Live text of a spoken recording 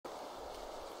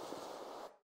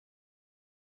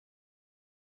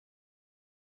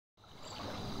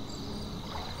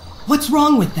What's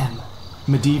wrong with them?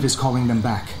 Medivh is calling them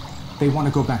back. They want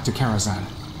to go back to Karazhan.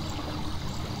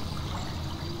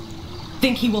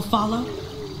 Think he will follow?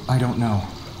 I don't know.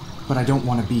 But I don't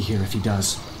want to be here if he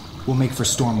does. We'll make for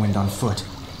Stormwind on foot.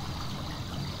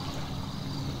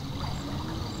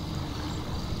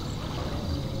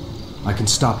 I can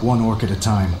stop one orc at a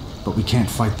time, but we can't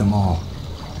fight them all.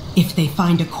 If they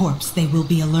find a corpse, they will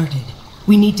be alerted.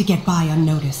 We need to get by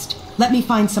unnoticed. Let me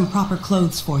find some proper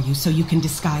clothes for you so you can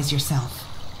disguise yourself.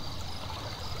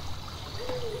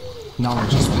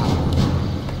 Knowledge is power.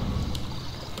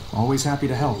 Always happy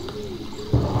to help.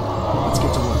 Let's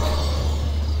get to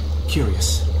work.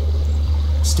 Curious.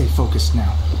 Stay focused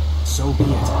now. So be it.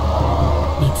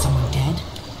 Need someone dead?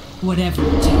 Whatever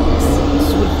it takes.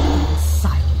 Swiftly and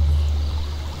silently.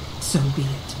 So be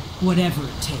it. Whatever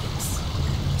it takes.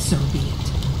 So be it.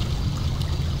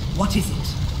 What is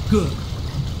it? Good.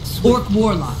 Orc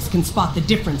warlocks can spot the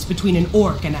difference between an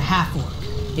orc and a half-orc.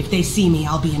 If they see me,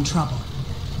 I'll be in trouble.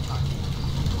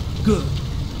 Good.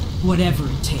 Whatever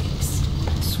it takes.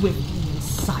 Swiftly and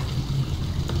silently.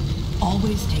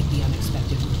 Always take the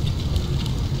unexpected route.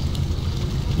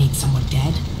 Need someone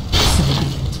dead? So be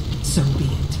it. So be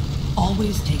it.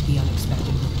 Always take the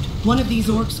unexpected route. One of these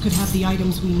orcs could have the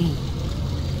items we need.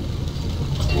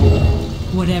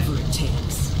 Whatever it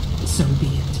takes. So be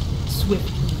it.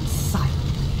 Swiftly and silently.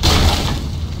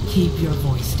 Keep your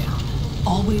voice down.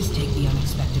 Always take the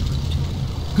unexpected route.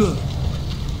 Good.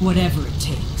 Whatever it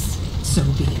takes. So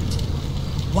be it.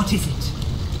 What is it?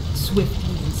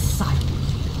 Swiftly and silently.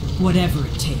 Whatever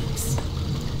it takes.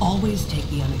 Always take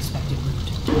the unexpected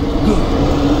route.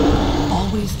 Good.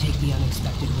 Always take the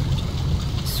unexpected route.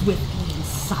 Swiftly and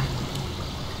silently.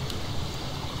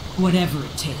 Whatever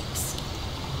it takes.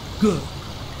 Good.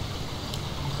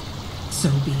 So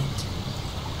be it.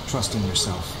 Trust in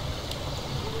yourself.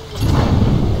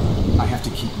 I have to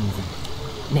keep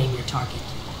moving. Name your target.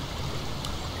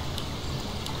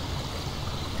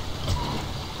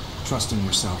 Trust in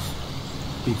yourself.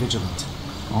 Be vigilant.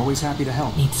 Always happy to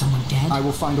help. Need someone dead? I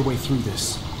will find a way through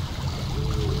this.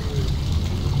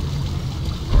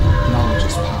 Knowledge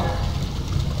is power.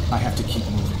 I have to keep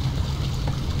moving.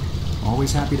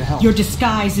 Always happy to help. Your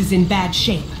disguise is in bad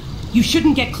shape. You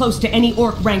shouldn't get close to any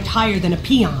orc ranked higher than a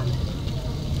peon.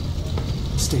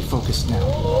 Stay focused now.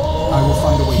 I will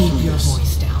find a way through this. Keep your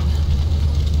voice down.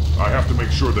 I have to make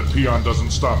sure that Peon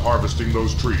doesn't stop harvesting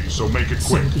those trees, so make it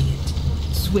quick. So be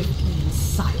it. Swiftly and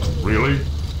silently. Really?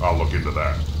 I'll look into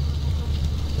that.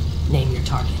 Name your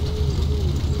target.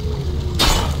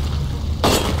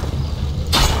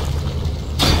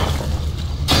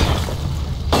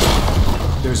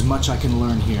 There's much I can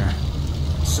learn here.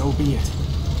 So be it.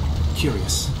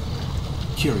 Curious.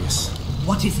 Curious.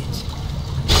 What is it?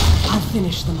 I'll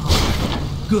finish them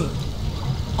off. Good.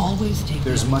 Always take.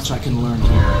 There's much I can learn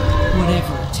here.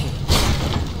 Whatever it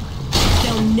takes.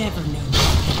 They'll never know.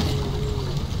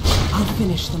 I'll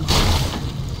finish them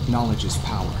off. Knowledge is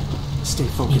power. Stay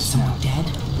Need focused someone now. dead?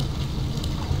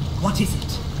 What is it?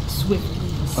 Swiftly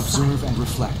and Observe silently. and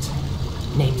reflect.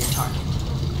 Name your target.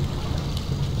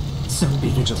 So Be be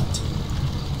it. vigilant.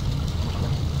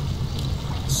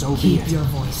 So be Keep it. your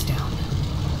voice down.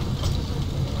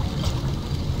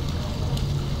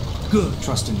 Good.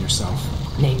 Trust in yourself.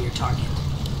 Name your target.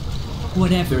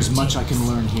 Whatever. There's it much I takes. can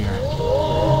learn here.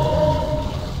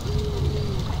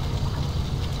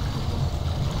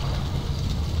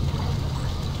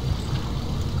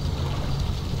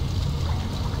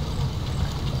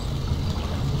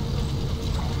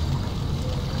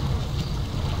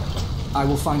 I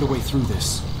will find a way through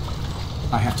this.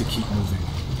 I have to keep moving.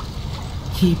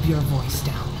 Keep your voice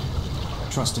down.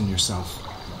 Trust in yourself.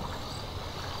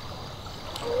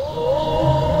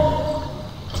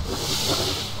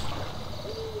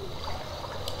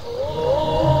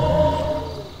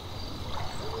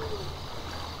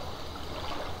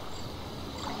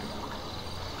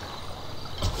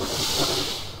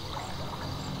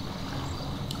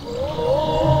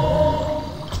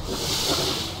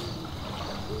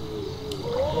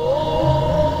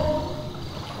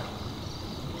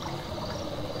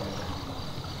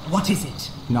 What is it?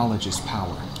 Knowledge is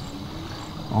power.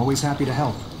 Always happy to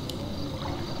help.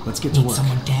 Let's get to Need work.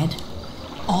 someone dead?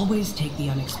 Always take the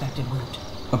unexpected route.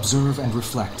 Observe and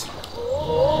reflect.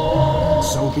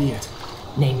 So be it.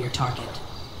 Name your target.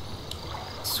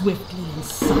 Swiftly and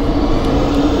silently.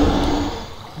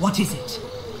 What is it?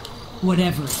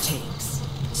 Whatever it takes.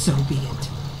 So be it.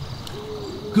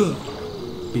 Good.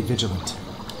 Be vigilant.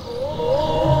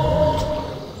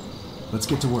 Let's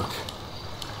get to work.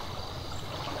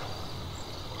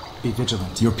 Be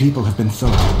vigilant. Your people have been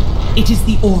thorough. It is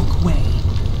the orc way.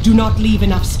 Do not leave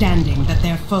enough standing that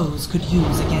their foes could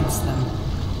use against them.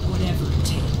 Whatever it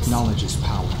takes. Knowledge is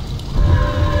power.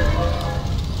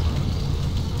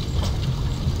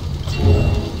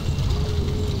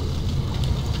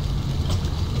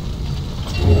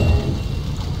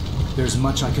 There's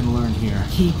much I can learn here.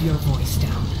 Keep your voice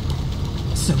down.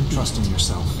 So Trust in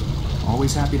yourself.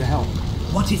 Always happy to help.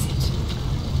 What is it?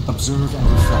 Observe and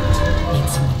reflect. Need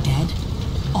someone dead?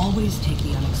 Always take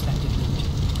the unexpected route.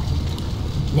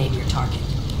 Name your target.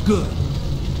 Good.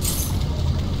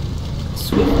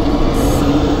 Swift.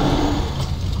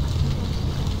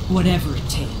 Whatever it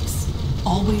takes.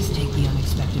 Always take the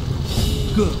unexpected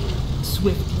route. Good.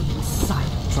 Swiftly and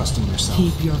silent. Trust in yourself.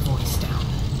 Keep your voice down.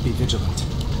 Be vigilant.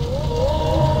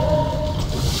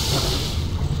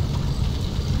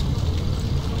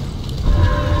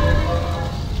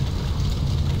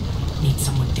 Need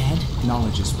someone dead?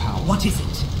 Knowledge is power. What is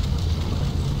it?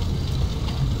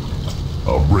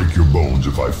 I'll break your bones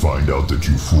if I find out that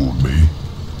you fooled me.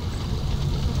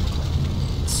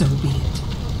 So be it.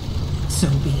 So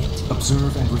be it.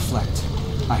 Observe and reflect.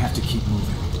 I have to keep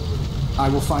moving. I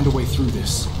will find a way through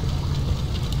this.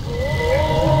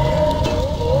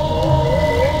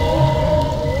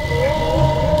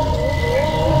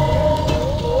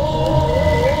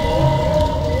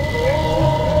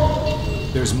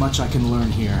 There's much I can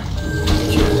learn here.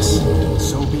 Curious.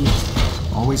 So be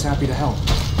it. Always happy to help.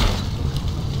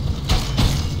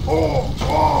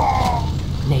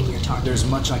 Name your target. There's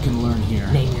much I can learn here.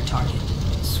 Name your target.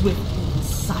 Swiftly and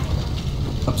silently.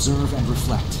 Observe and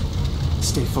reflect.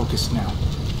 Stay focused now.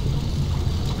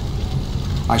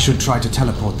 I should try to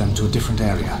teleport them to a different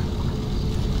area.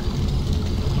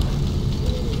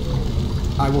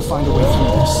 I will find a way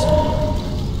through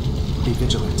this. Be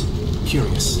vigilant.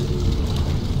 Curious.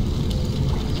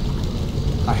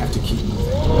 I have to keep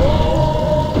moving.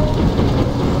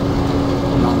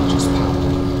 Knowledge is power.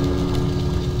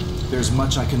 There's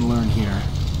much I can learn here.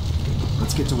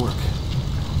 Let's get to work.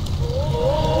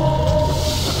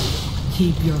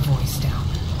 Keep your voice down.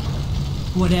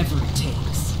 Whatever it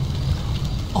takes.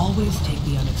 Always take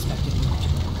the unexpected route.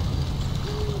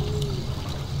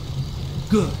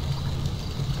 Good.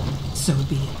 So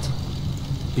be it.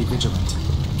 Be vigilant.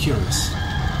 Curious.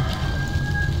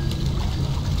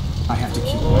 I have to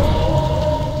keep moving.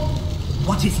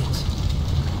 What is it?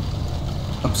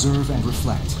 Observe and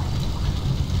reflect.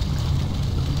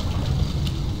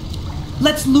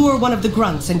 Let's lure one of the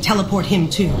grunts and teleport him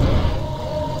too.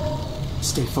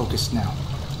 Stay focused now.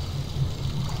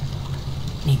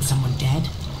 Need someone dead?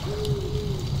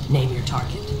 Name your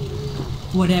target.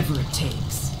 Whatever it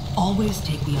takes. Always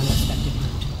take the unexpected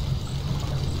route.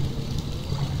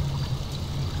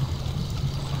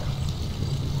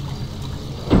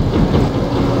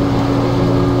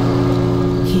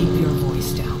 Keep your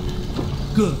voice down.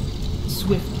 Good.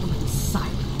 Swiftly and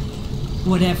silently.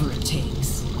 Whatever it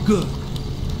takes. Good.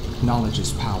 Knowledge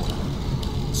is power.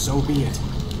 So be it.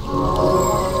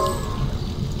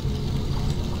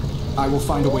 I will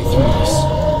find a way through this.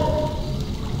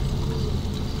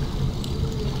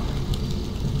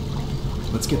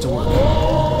 Let's get to work.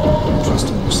 Trust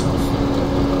in yourself.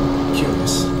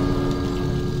 Curious.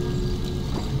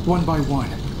 One by one.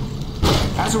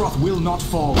 Azeroth will not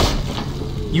fall.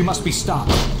 You must be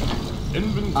stopped.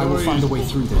 I will find a way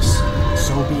through this.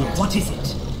 So be it. What is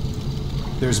it?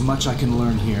 There's much I can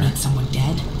learn here. Need someone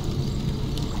dead?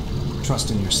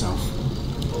 Trust in yourself.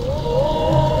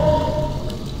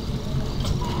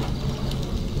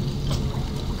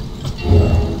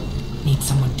 Need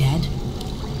someone dead?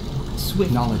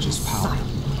 Swift. Knowledge is power.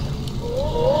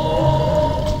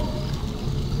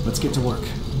 Let's get to work.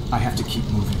 I have to keep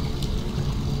moving.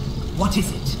 What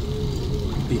is it?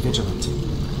 Be vigilant.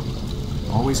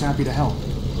 Always happy to help.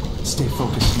 Stay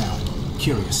focused now.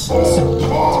 Curious. So be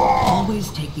it. Always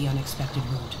take the unexpected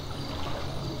route.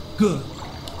 Good.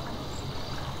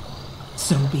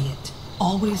 So be it.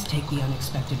 Always take the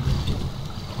unexpected route.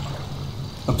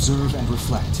 Observe and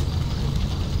reflect.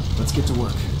 Let's get to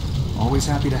work. Always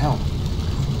happy to help.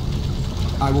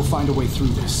 I will find a way through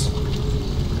this.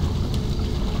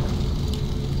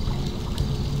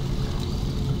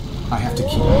 I have to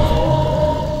keep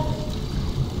moving.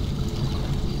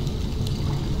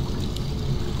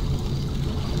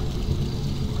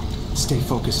 Stay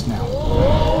focused now.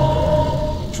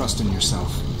 Trust in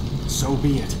yourself. So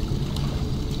be it.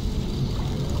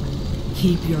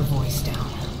 Keep your voice down.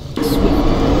 Swiftly.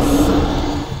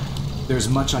 There's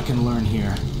much I can learn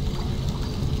here.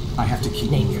 I have to keep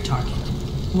Name moving. your target.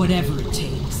 Whatever it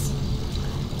takes.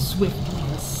 Swiftly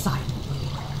and silently.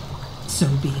 So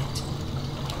be it.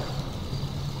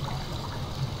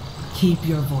 Keep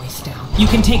your voice down. You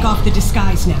can take off the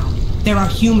disguise now. There are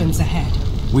humans ahead.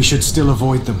 We should still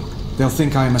avoid them. They'll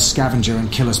think I am a scavenger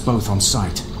and kill us both on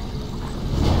sight.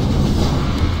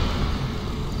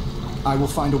 I will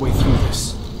find a way through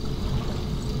this.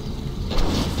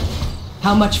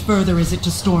 How much further is it to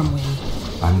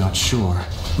Stormwind? I'm not sure.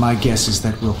 My guess is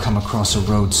that we'll come across a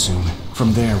road soon.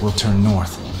 From there, we'll turn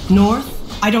north. North?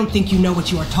 I don't think you know what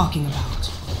you are talking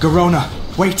about. Garona,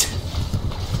 wait!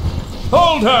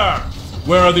 Hold her!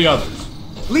 Where are the others?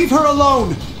 Leave her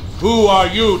alone! Who are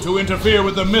you to interfere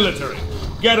with the military?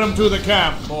 Get them to the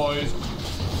camp, boys.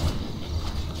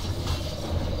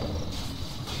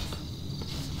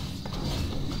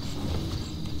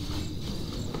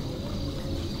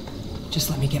 Just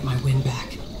let me get my wind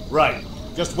back. Right.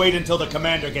 Just wait until the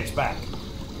commander gets back.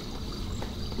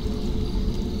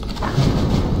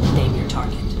 Name your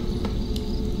target.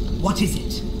 What is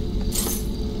it?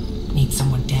 Need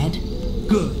someone dead?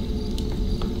 Good.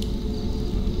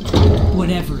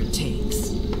 Whatever it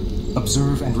takes.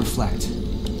 Observe and reflect.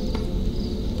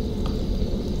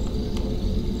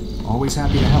 Always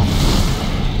happy to help.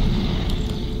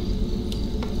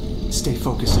 Stay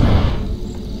focused now.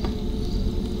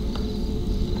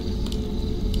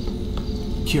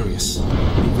 Curious.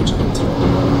 Be vigilant. Be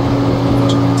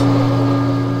vigilant.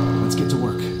 Let's get to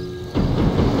work.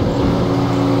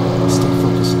 Stay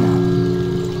focused now.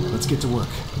 Let's get to work.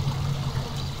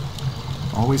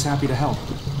 Always happy to help.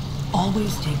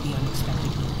 Always take the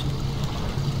unexpected route.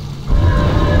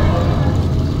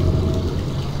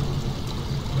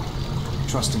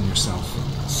 Trust in yourself.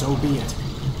 So be it.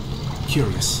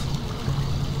 Curious.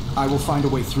 I will find a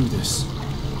way through this.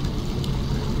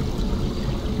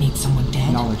 Need someone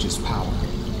dead? Knowledge is power.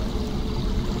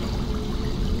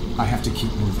 I have to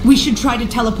keep moving. We should try to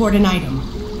teleport an item.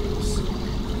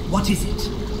 What is it?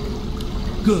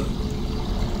 Good.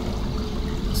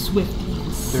 Swiftly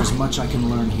and silently. There's much I can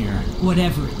learn here.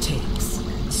 Whatever it takes,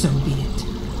 so be it.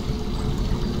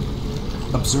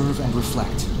 Observe and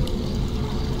reflect.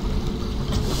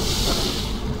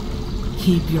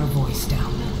 Keep your voice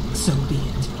down, so be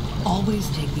it. Always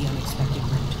take the unexpected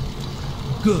route.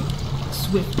 Good.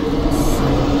 Swiftly and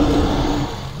silently.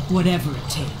 Whatever it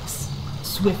takes,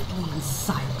 swiftly and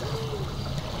silently.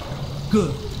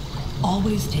 Good.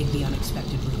 Always take the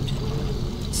unexpected route.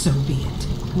 So be it.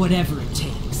 Whatever it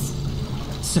takes,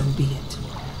 so be it.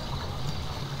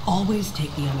 Always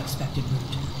take the unexpected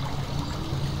route.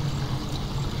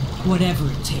 Whatever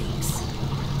it takes.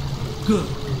 Good.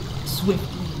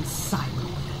 Swiftly and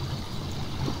silently.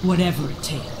 Whatever it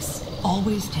takes.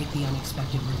 Always take the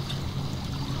unexpected route.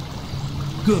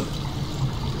 Good.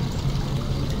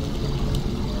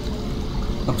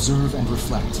 Observe and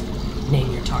reflect.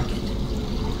 Name your target.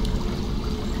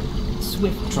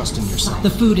 Swift. Trust in yourself.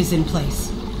 The food is in place.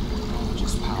 Knowledge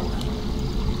is power.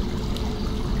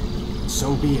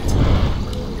 So be it.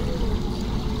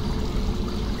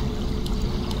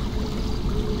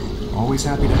 Always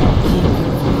happy to help. Keep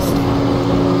your voice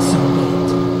down. So be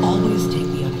it. Always take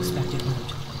the unexpected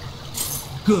route.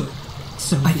 Good.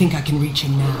 So I think I can reach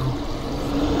him now.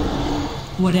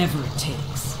 Whatever it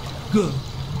takes. Good.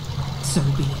 So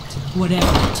be it.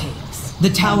 Whatever it takes. The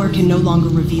tower can no longer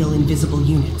reveal invisible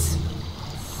units.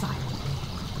 Silently.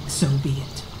 So be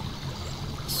it.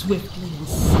 Swiftly and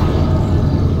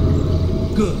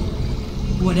silently. Good.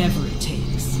 Whatever it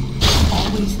takes.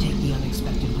 Always take the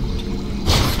unexpected route.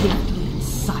 Swiftly and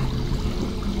silently.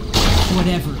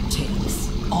 Whatever it takes.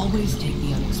 Always take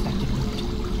the unexpected route.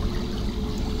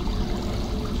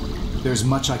 There's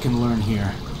much I can learn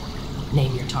here.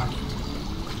 Name your target.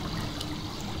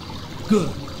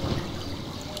 Good.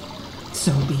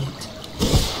 So be it.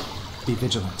 Be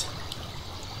vigilant.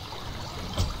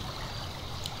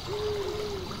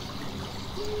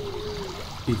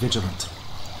 Be vigilant.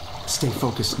 Stay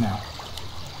focused now.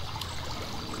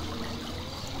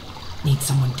 Need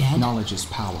someone dead? Knowledge is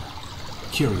power.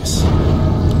 Curious.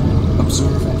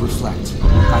 Observe and reflect.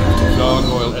 I have to...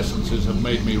 Gargoyle essences have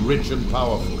made me rich and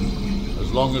powerful.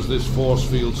 As long as this force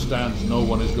field stands, no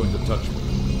one is going to touch me.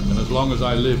 And as long as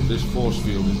I live, this force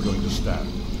field is going to stand.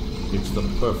 It's the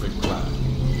perfect plan.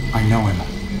 I know him.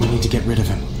 We need to get rid of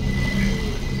him.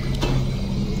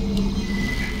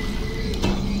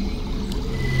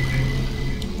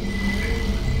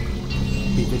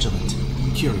 Be vigilant.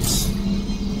 Curious.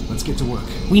 Let's get to work.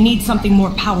 We need something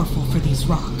more powerful for these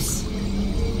rocks.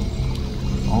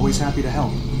 Always happy to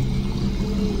help.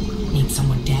 Need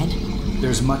someone dead?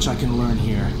 There's much I can learn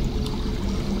here.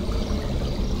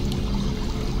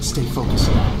 Stay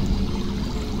focused now.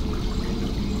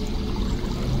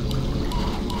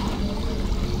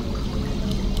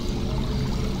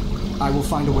 I will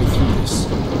find a way through this.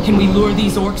 Can we lure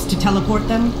these orcs to teleport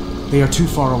them? They are too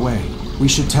far away. We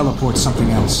should teleport something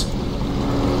else.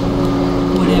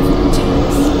 Whatever it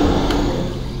takes.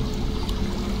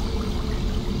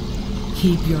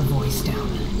 Keep your voice down.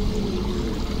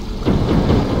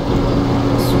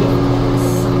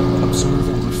 Observe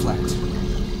and reflect.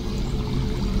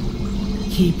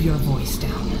 Keep your voice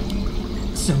down.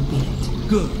 So be it.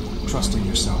 Good. Trust in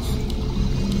yourself.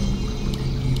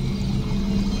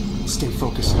 Stay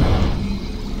focused now.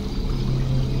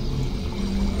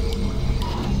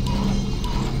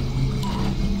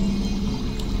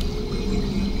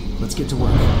 Let's get to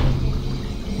work.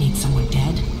 Need someone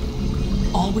dead?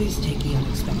 Always take the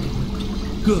unexpected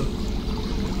route. Good.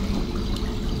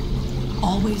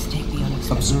 Always take the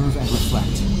unexpected. Observe and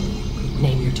reflect.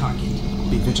 Name your target.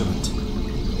 Be vigilant.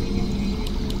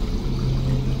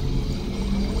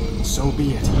 So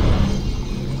be it.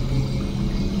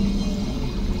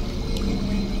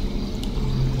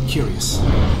 Curious.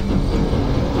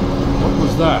 What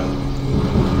was that?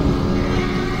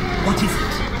 What is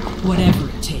it? Whatever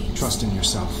it takes. Trust in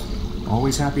yourself.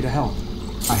 Always happy to help.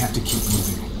 I have to keep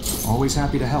moving. Always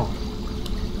happy to help.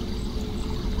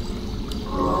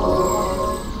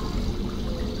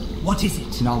 What is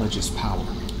it? Knowledge is power.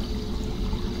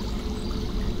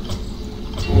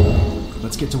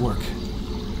 Let's get to work.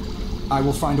 I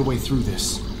will find a way through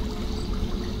this.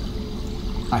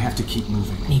 I have to keep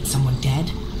moving. Need someone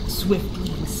dead? Swiftly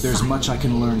and There's silently. much I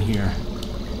can learn here.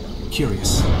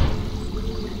 Curious.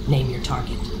 Name your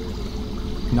target.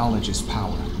 Knowledge is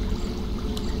power.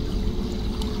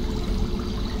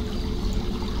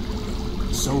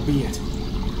 So be it.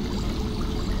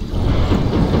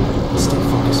 Stay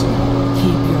focused now.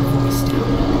 Keep your voice down.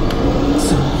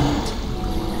 So be it.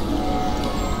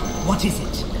 What is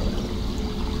it?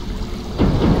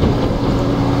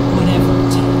 Whatever it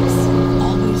takes.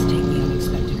 Always take the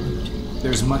unexpected route.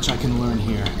 There's much I can learn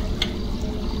here.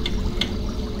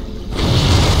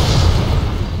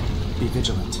 Be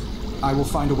vigilant. I will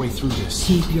find a way through this.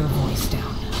 Keep your voice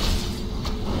down.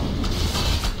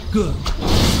 Good.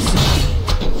 So be it.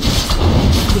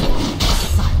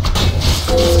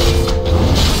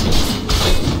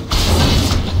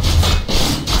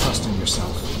 Trust in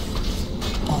yourself.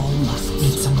 All must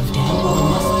need someone dead. All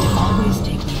must always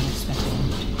take the unexpected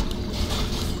route.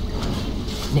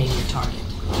 Name your target.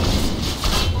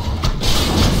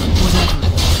 Whatever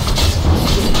it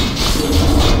takes.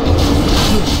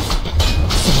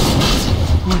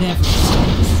 Whatever it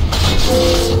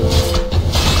takes.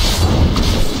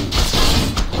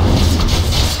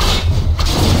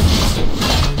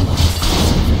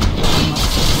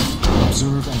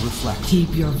 Observe and reflect.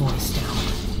 Keep your voice down.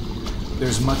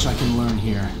 There's much I can learn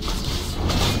here.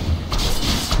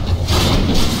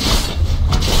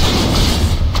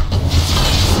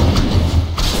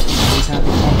 Always happy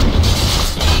to help.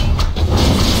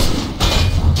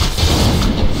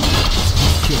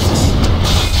 Curious.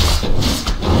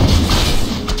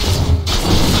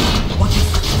 What is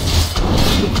it?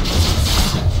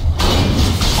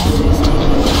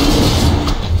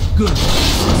 Good.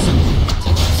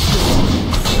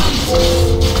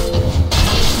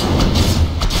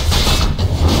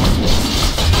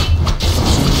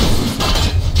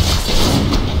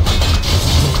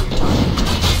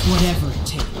 Whatever it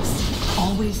takes.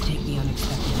 Always take the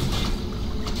unexpected.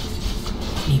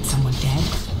 Need someone dead?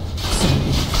 So be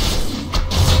it.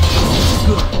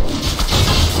 Good.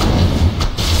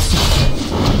 So be it.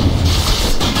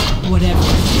 Whatever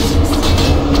it takes.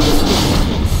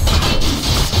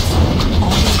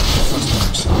 Always Trust in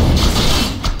yourself.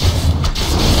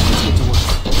 Let's get to work.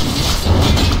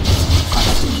 I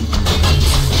have to keep moving.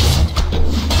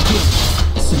 Good.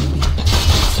 So be it.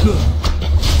 Good.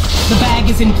 The bag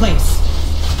is in place.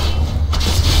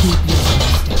 Keep your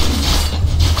voice down.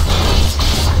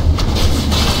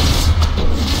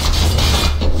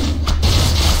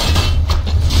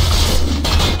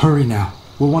 Hurry now.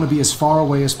 We'll want to be as far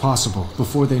away as possible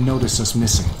before they notice us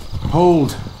missing.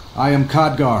 Hold! I am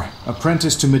Khadgar,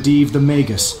 apprentice to Medivh the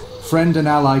Magus, friend and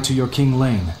ally to your King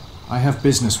Lane. I have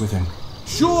business with him.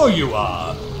 Sure you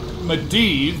are.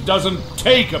 Medivh doesn't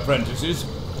take apprentices.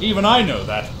 Even I know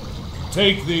that.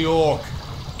 Take the orc.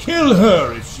 Kill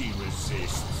her if she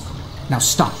resists. Now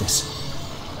stop this.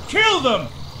 Kill them!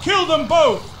 Kill them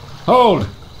both! Hold!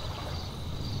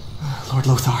 Lord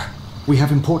Lothar, we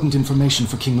have important information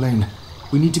for King Lane.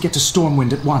 We need to get to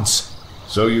Stormwind at once.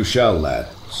 So you shall, lad.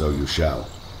 So you shall.